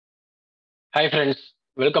Hi friends,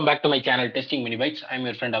 welcome back to my channel Testing Mini Bytes. I'm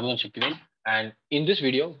your friend Aman Shaktivel, and in this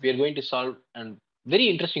video, we are going to solve a very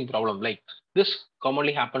interesting problem. Like this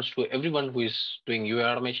commonly happens to everyone who is doing UI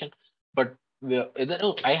automation, but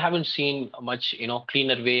I haven't seen much,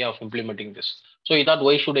 cleaner way of implementing this. So I thought,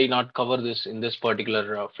 why should I not cover this in this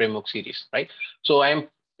particular framework series, right? So I am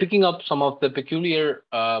picking up some of the peculiar,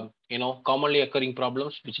 commonly occurring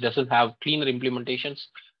problems which doesn't have cleaner implementations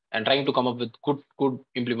and trying to come up with good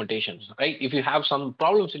implementations, right? If you have some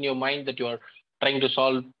problems in your mind that you are trying to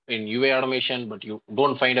solve in UA automation but you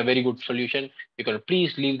don't find a very good solution, you can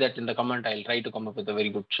please leave that in the comment. I'll try to come up with a very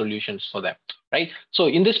good solutions for them, right? So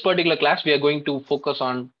in this particular class we are going to focus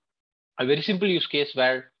on a very simple use case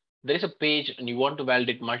where there is a page and you want to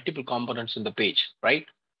validate multiple components in the page, right?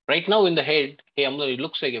 Right now in the head, hey Amna, it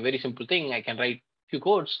looks like a very simple thing. I can write few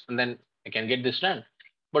codes and then I can get this done.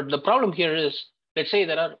 But the problem here is, let's say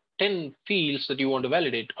there are 10 fields that you want to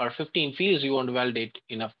validate, or 15 fields you want to validate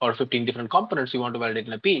in a, or 15 different components you want to validate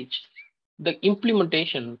in a page. The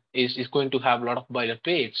implementation is going to have a lot of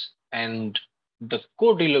boilerplates and the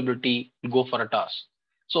code reliability will go for a toss.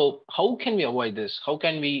 So how can we avoid this? How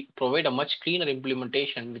can we provide a much cleaner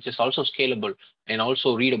implementation, which is also scalable and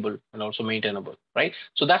also readable and also maintainable, right?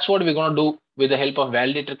 So that's what we're going to do with the help of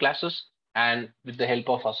validator classes and with the help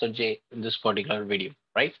of AssertJ in this particular video,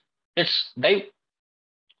 right? Let's dive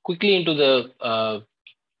quickly into the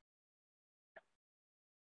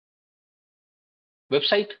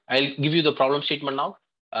website. I'll give you the problem statement now.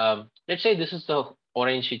 Let's say this is the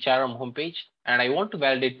orange HRM homepage, and I want to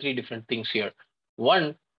validate three different things here.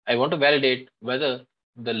 One, I want to validate whether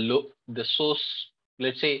the source,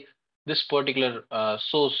 let's say this particular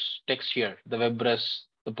source text here, the WebRes,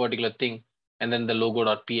 the particular thing, and then the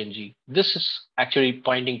logo.png. This is actually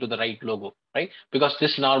pointing to the right logo, right? Because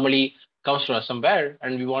this normally comes from somewhere,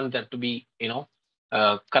 and we want that to be,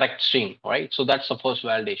 correct string, right? So that's the first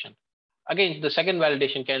validation. Again, the second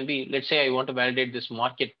validation can be, let's say I want to validate this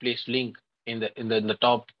marketplace link in the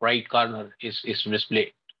top right corner is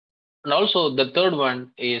displayed. And also the third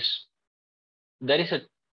one is there is a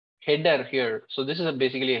header here. So this is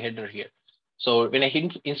basically a header here. So when I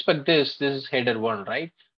inspect this, this is header one,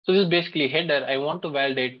 right? So this is basically header. I want to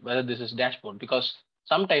validate whether this is dashboard because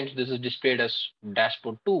sometimes this is displayed as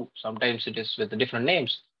dashboard two. Sometimes it is with different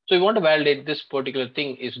names. So we want to validate this particular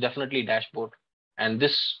thing is definitely dashboard. And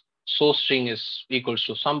this source string is equals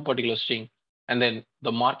to some particular string. And then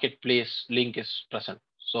the marketplace link is present.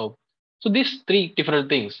 So these three different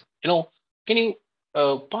things, can you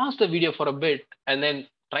pause the video for a bit and then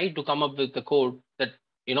try to come up with the code that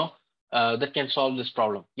you know that can solve this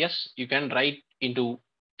problem. Yes, you can write into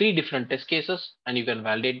three different test cases and you can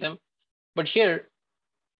validate them. But here,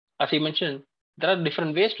 as I mentioned, there are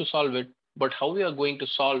different ways to solve it. But how we are going to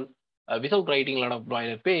solve without writing a lot of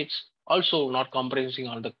boilerplates, also not compromising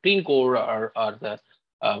on the clean code or the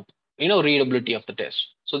uh, readability of the test.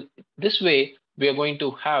 So this way, we are going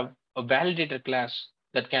to have a validator class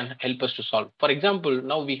that can help us to solve. For example,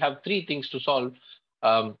 now we have three things to solve.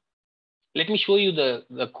 Um, Let me show you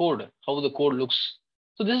the code, how the code looks.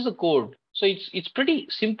 So this is the code. So it's pretty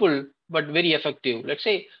simple but very effective. Let's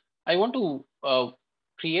say I want to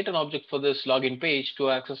create an object for this login page to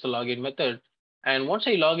access the login method. And once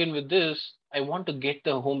I log in with this, I want to get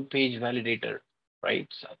the home page validator, right?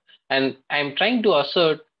 And I'm trying to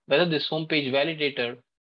assert whether this home page validator,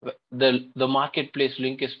 the marketplace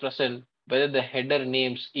link is present, whether the header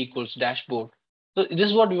names equals dashboard. So this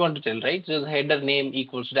is what we want to tell, right? So the header name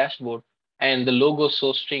equals dashboard and the logo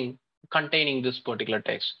source string containing this particular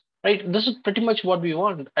text, right? This is pretty much what we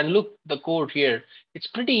want. And look, the code here, it's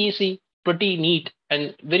pretty easy, pretty neat,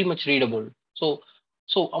 and very much readable. So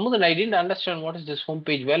Amudan, I didn't understand what is this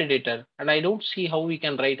homepage validator, and I don't see how we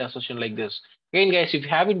can write assertion like this. Again, guys, if you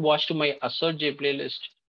haven't watched my AssertJ playlist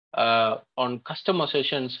on custom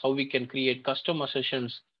assertions, how we can create custom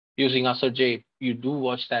assertions using AssertJ, you do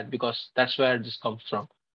watch that because that's where this comes from.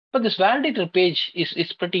 But this validator page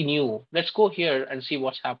is pretty new. Let's go here and see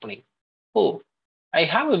what's happening. Oh, I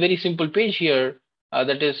have a very simple page here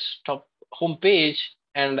that is top home page,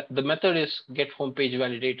 and the method is get home page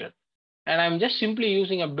validator. And I'm just simply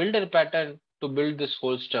using a builder pattern to build this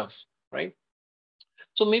whole stuff, right?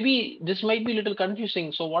 So maybe this might be a little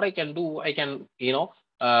confusing. So what I can do, I can,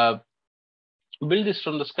 build this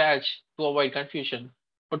from the scratch to avoid confusion.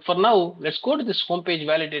 But for now, let's go to this homepage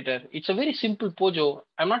validator. It's a very simple Pojo.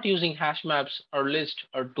 I'm not using hash maps or list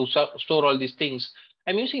or to store all these things.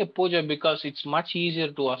 I'm using a Pojo because it's much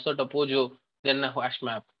easier to assert a Pojo than a hash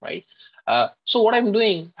map, right? So what I'm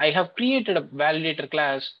doing, I have created a validator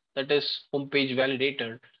class that is homepage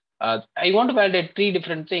validator. I want to validate three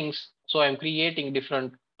different things. So I'm creating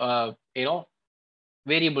different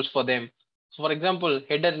variables for them. So for example,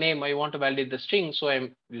 header name, I want to validate the string, so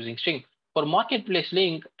I'm using string. For marketplace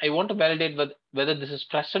link, I want to validate whether this is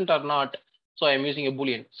present or not, so I'm using a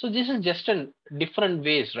boolean. So this is just in different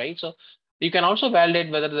ways, right? So you can also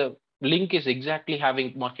validate whether the link is exactly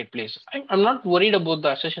having marketplace. I'm not worried about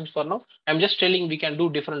the assertions for now. I'm just telling we can do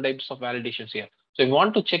different types of validations here. So if you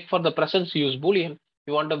want to check for the presence, use boolean. If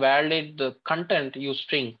you want to validate the content, use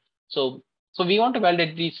string. So we want to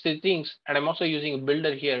validate these three things, and I'm also using a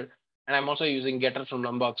builder here, and I'm also using getter from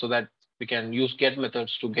numbox so that we can use get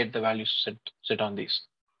methods to get the values set on these.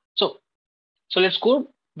 So let's go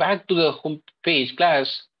back to the home page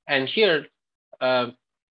class, and here, uh,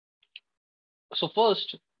 so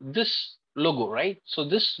first this logo, right? So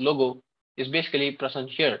this logo is basically present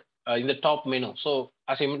here in the top menu. So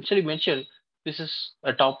as I initially mentioned, this is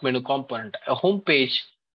a top menu component. A home page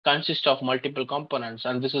consists of multiple components,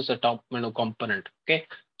 and this is a top menu component. Okay,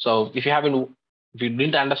 so if you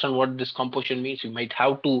didn't understand what this composition means, you might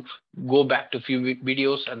have to go back to a few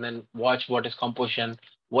videos and then watch what is composition,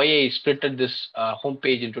 why I splitted this home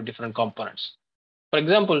page into different components. For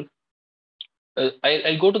example,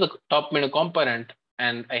 I'll go to the top menu component,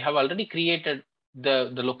 and I have already created the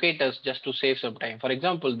locators just to save some time. For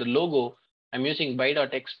example, the logo, I'm using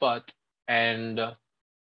by.xpath, and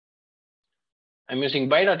I'm using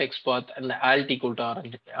by.xpath, and the alt equal to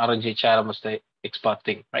RNG charam is the xpath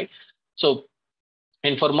thing, right? So,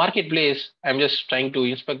 and for marketplace, I'm just trying to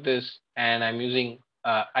inspect this, and I'm using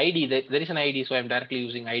ID. There is an ID, so I'm directly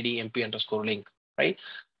using ID MP underscore link, right?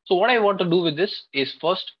 So what I want to do with this is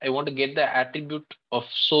first I want to get the attribute of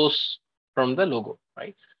source from the logo,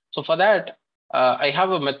 right? So for that, I have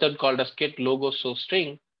a method called as get logo source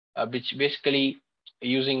string, which basically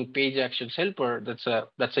using page actions helper. That's a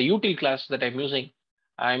util class that I'm using.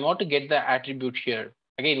 I want to get the attribute here.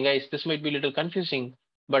 Again, guys, this might be a little confusing,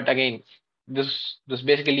 but again, this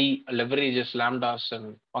basically leverages lambdas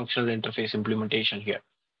and functional interface implementation here.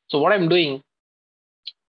 So what I'm doing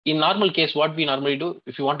in normal case, what we normally do,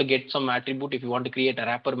 if you want to get some attribute, if you want to create a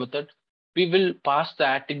wrapper method, we will pass the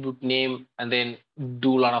attribute name and then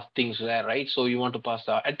do a lot of things there, right? So you want to pass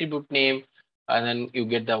the attribute name and then you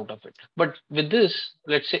get the out of it. But with this,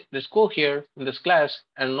 let's go here in this class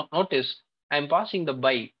and notice I'm passing the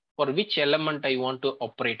by for which element I want to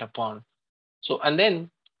operate upon. So and then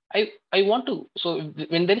I want to, so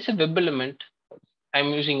when there is a web element, I'm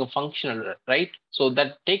using a functional, right? So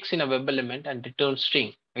that takes in a web element and returns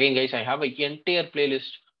string. Again, guys, I have an entire playlist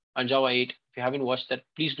on Java 8. If you haven't watched that,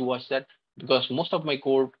 please do watch that, because most of my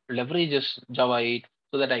code leverages Java 8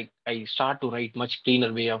 so that I start to write much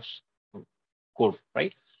cleaner way of code,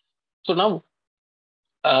 right? So now,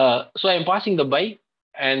 so I'm passing the by,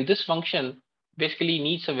 and this function basically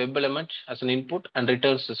needs a web element as an input and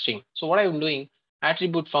returns the string. So what I'm doing,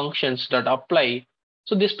 attribute functions that apply.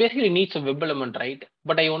 So this basically needs a web element, right?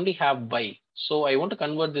 But I only have by. So I want to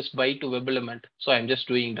convert this by to web element. So I'm just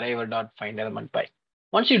doing driver dot find element by.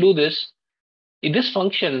 Once you do this, this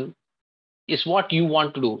function is what you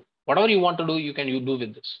want to do. Whatever you want to do, you do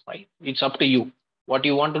with this, right? It's up to you. What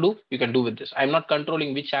you want to do, you can do with this. I'm not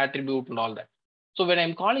controlling which attribute and all that. So when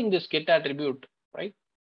I'm calling this get attribute, right?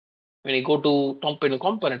 When I go to top in a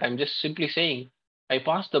component, I'm just simply saying I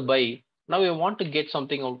pass the by. Now I want to get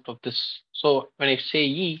something out of this. So when I say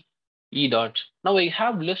e dot, now I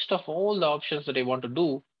have list of all the options that I want to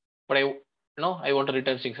do, but I want to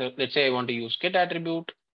return things. So let's say I want to use get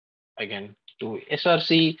attribute. I can do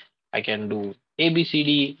SRC, I can do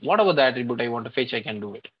ABCD, whatever the attribute I want to fetch, I can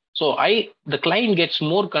do it. So the client gets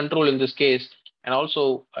more control in this case, and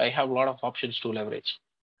also I have a lot of options to leverage.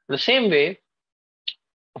 The same way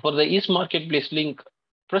for the East Marketplace link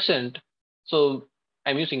present, so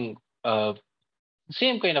I'm using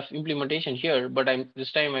same kind of implementation here, but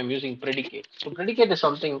this time I'm using predicate. So predicate is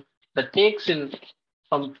something that takes in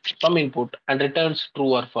some input and returns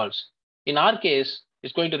true or false. In our case,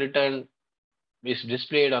 it's going to return is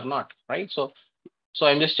displayed or not, right? So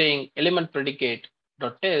I'm just saying element predicate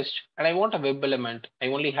dot test, and I want a web element. I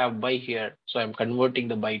only have by here, so I'm converting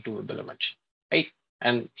the by to web element, right?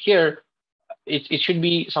 And here it should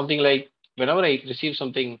be something like whenever I receive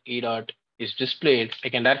something e dot is displayed, I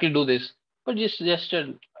can directly do this, but just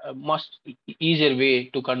a much easier way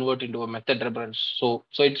to convert into a method reference. So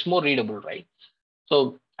it's more readable, right?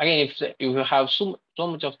 So again, if you have so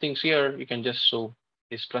much of things here, you can just show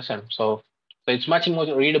is present. So it's much more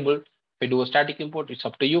readable. If I do a static import, it's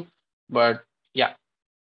up to you. But yeah,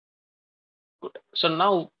 good. So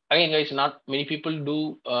now again, guys, not many people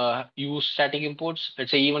do use static imports.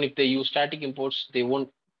 Let's say even if they use static imports, they won't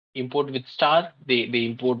import with star. They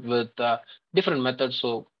import with different methods.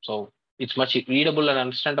 So it's much readable and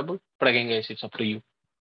understandable. But again, guys, it's up to you.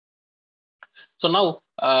 So now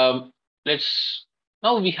let's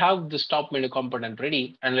now we have this top menu component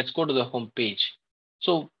ready, and let's go to the home page.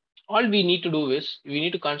 So all we need to do is we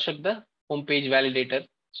need to construct the home page validator.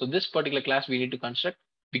 So this particular class we need to construct.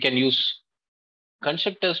 We can use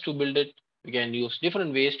constructors to build it. We can use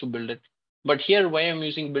different ways to build it. But here, why I'm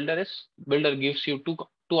using builder is builder gives you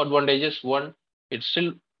two advantages. One, it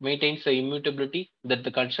still maintains the immutability that the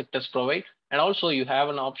constructors provide, and also you have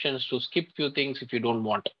an options to skip few things if you don't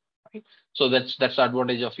want. Right? So that's the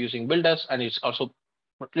advantage of using builders, and it's also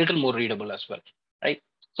a little more readable as well. Right?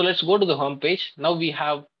 So let's go to the home page. Now we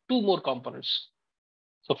have two more components.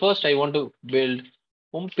 So first I want to build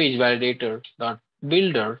homepage validator dot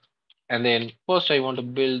builder, and then first I want to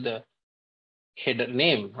build the header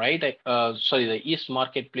name, right? Sorry, the East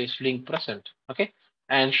Marketplace link present. Okay,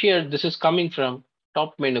 and here this is coming from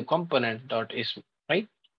top menu component dot is, right?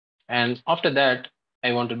 And after that,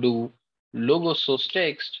 I want to do logo source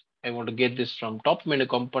text. I want to get this from top menu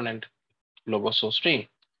component logo source string,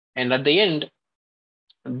 and at the end,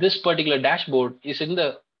 this particular dashboard is in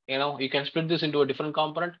the, you can split this into a different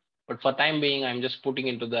component, but for time being I'm just putting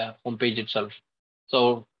into the home page itself.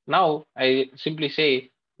 So now I simply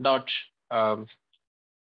say dot um,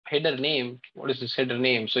 header name. What is this header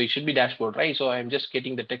name? So it should be dashboard, right? So I'm just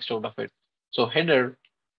getting the text out of it. So header,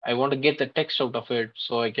 I want to get the text out of it,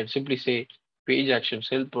 so I can simply say page actions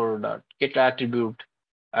helper dot get attribute,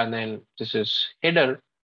 and then this is header,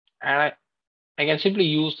 and I can simply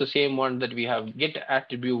use the same one that we have, get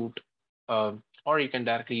attribute, or you can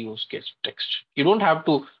directly use get text. You don't have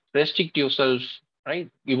to restrict yourself, right?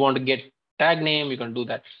 You want to get tag name, you can do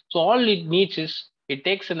that. So all it needs is it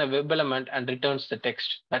takes in a web element and returns the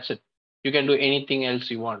text. That's it. You can do anything else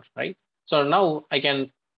you want, right? So now I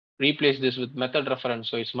can replace this with method reference,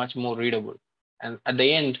 so it's much more readable. And at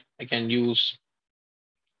the end, I can use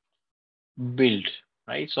build,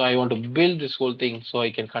 right? So I want to build this whole thing so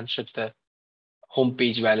I can construct the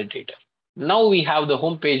homepage validator. Now we have the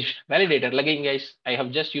homepage validator. Again, guys, I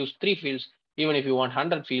have just used 3 fields. Even if you want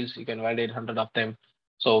 100 fields, you can validate 100 of them.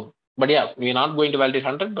 So, but yeah, we're not going to validate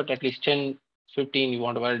 100, but at least 10, 15 you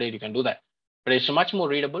want to validate, you can do that. But it's much more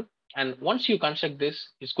readable. And once you construct this,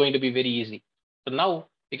 it's going to be very easy. So now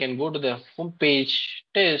you can go to the homepage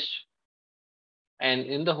test, and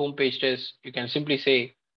in the home page test, you can simply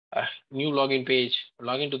say new login page,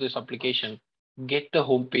 log into this application, get the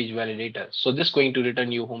home page validator. So this is going to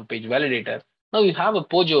return you home page validator. Now you have a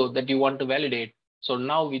Pojo that you want to validate. So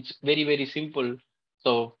now it's very, very simple.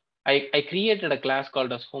 So I created a class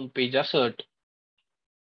called as home page assert.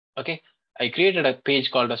 Okay, I created a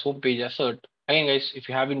page called as homepage assert. Again, guys, if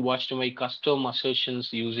you haven't watched my custom assertions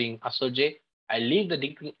using AssertJ, I'll leave the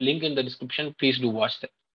link in the description. Please do watch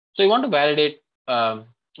that. So I want to validate a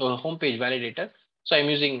homepage validator. So I'm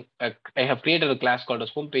using, I have created a class called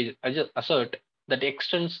as homepage assert that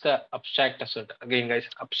extends the abstract assert. Again, guys,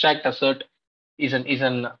 abstract assert is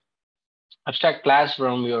an abstract class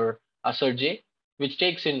from your AssertJ, which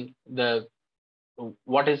takes in the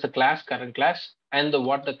what is the class, current class, and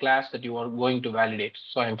what the class that you are going to validate.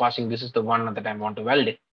 So I'm passing this is the one that I want to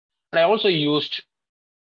validate. And I also used,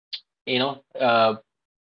 you know,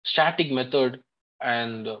 static method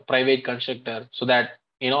and private constructor so that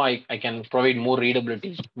I can provide more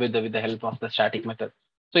readability with the help of the static method.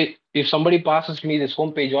 So if somebody passes me this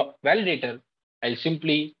homepage validator, I'll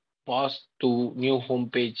simply pass to new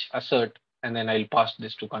homepage assert, and then I'll pass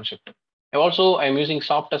this to constructor. I'm using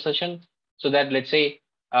soft assertion so that, let's say,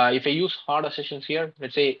 if I use hard assertions here,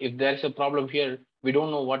 let's say if there is a problem here, we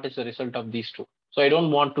don't know what is the result of these two. So I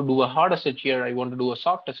don't want to do a hard assert here. I want to do a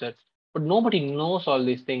soft assert, but nobody knows all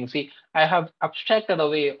these things. See, I have abstracted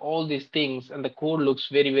away all these things, and the code looks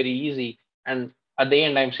very, very easy. And at the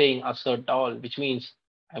end, I'm saying assert all, which means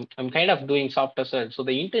I'm kind of doing soft assert. So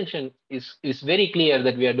the intention is very clear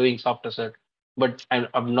that we are doing soft assert, but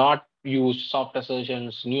I've not used soft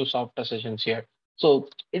assertions, new soft assertions here. So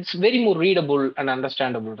it's very more readable and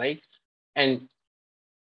understandable, right? And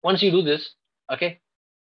once you do this, okay,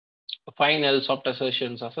 final soft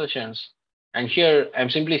assertions. And here I'm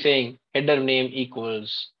simply saying header name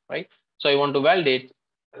equals, right? So I want to validate,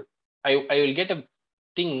 I will get a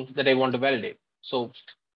thing that I want to validate. So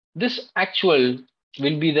this actual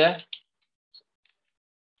will be the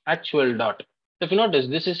actual dot. So if you notice,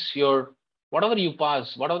 this is your, whatever you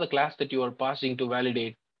pass, whatever the class that you are passing to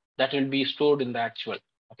validate, that will be stored in the actual,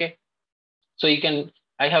 okay? So you can,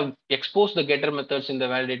 I have exposed the getter methods in the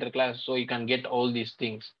validator class, so you can get all these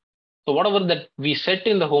things. So whatever that we set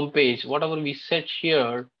in the home page, whatever we set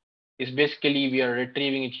here is basically we are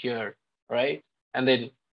retrieving it here, right? And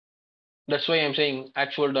then That's why I'm saying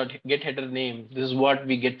actual dot get header name. This is what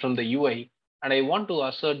we get from the UI, and I want to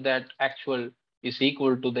assert that actual is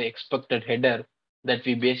equal to the expected header that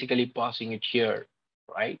we basically passing it here,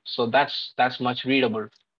 right? So that's much readable.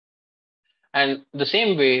 And the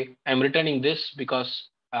same way, I'm returning this because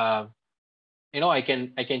I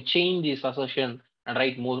can change this assertion and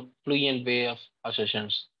write more fluent way of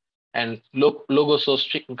assertions. And logo source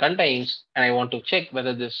string contains, and I want to check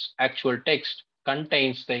whether this actual text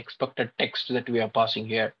contains the expected text that we are passing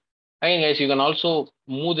here. Again, guys, you can also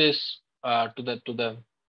move this to the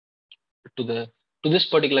to this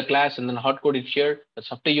particular class and then hard code it here.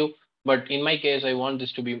 That's up to you. But in my case, I want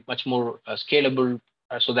this to be much more scalable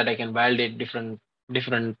so that I can validate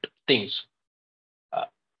different things. Uh,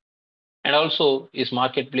 and also is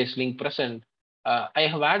marketplace link present. I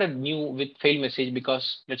have added new with fail message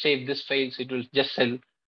because let's say if this fails, it will just sell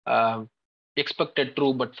um, expected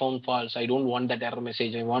true but found false. I don't want that error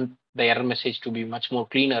message. I want the error message to be much more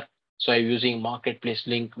cleaner. So I'm using marketplace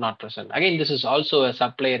link not present. Again, this is also a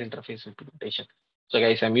supplier interface implementation. So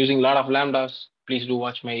guys, I'm using a lot of lambdas. Please do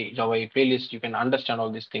watch my Java 8 playlist. You can understand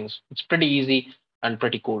all these things. It's pretty easy and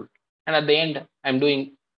pretty cool. And at the end,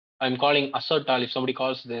 I'm calling assert all. If somebody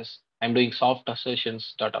calls this, I'm doing soft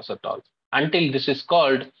assertions dot assert all. Until this is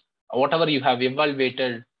called, whatever you have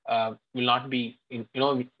evaluated will not be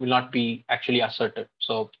will not be actually asserted.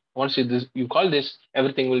 So once you call this,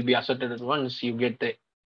 everything will be asserted at once. You get the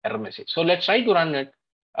error message. So let's try to run it.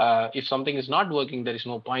 If something is not working, there is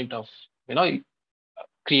no point of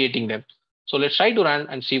creating them. So let's try to run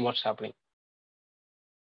and see what's happening.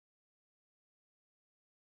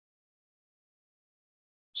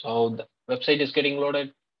 So the website is getting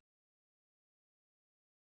loaded.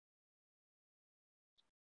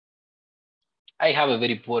 I have a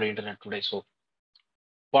very poor internet today, so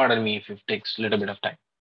pardon me if it takes a little bit of time.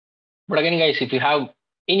 But again, guys, if you have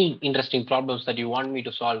any interesting problems that you want me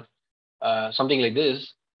to solve, something like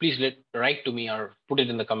this, please write to me or put it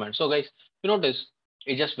in the comments. So, guys, you notice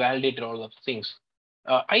it just validated all of things.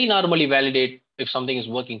 I normally validate if something is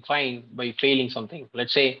working fine by failing something.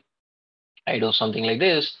 Let's say I do something like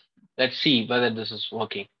this. Let's see whether this is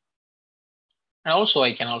working. And also,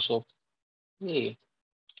 I can also hey,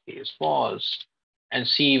 it is false and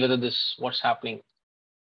see whether this what's happening.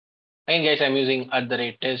 Again, guys, I'm using at the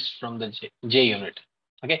rate test from the J unit.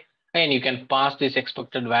 Okay, and you can pass these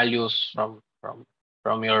expected values from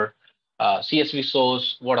your CSV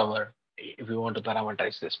source, whatever, if you want to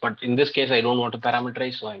parameterize this. But in this case, I don't want to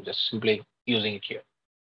parameterize, so I'm just simply using it here.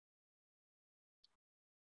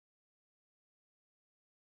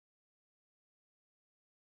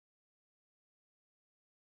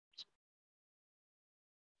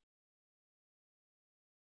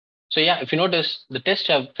 So yeah, if you notice, the tests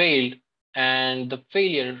have failed, and the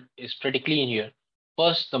failure is pretty clean here.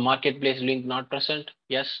 First, the marketplace link not present.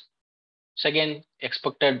 Yes. Second,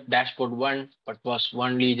 expected dashboard one, but was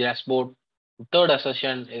only dashboard. Third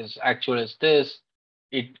assertion is actual is this.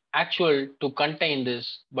 It actual to contain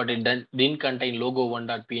this, but it didn't contain logo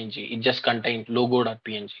one.png. It just contained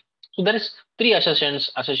logo.png. So there is three assertions.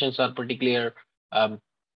 Assertions are pretty clear.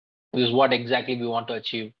 This is what exactly we want to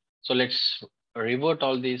achieve. So let's revert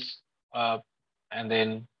all these, uh, and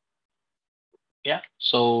then yeah.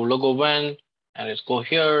 So logo one, and let's go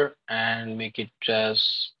here and make it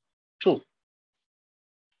as true.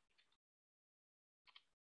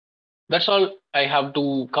 That's all I have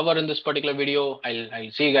to cover in this particular video.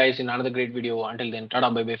 I'll see you guys in another great video. Until then,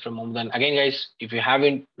 tada bye bye from Mumdan. Again, guys, if you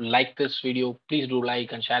haven't liked this video, please do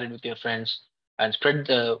like and share it with your friends and spread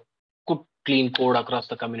the good clean code across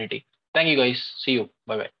the community. Thank you guys. See you.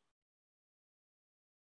 Bye bye.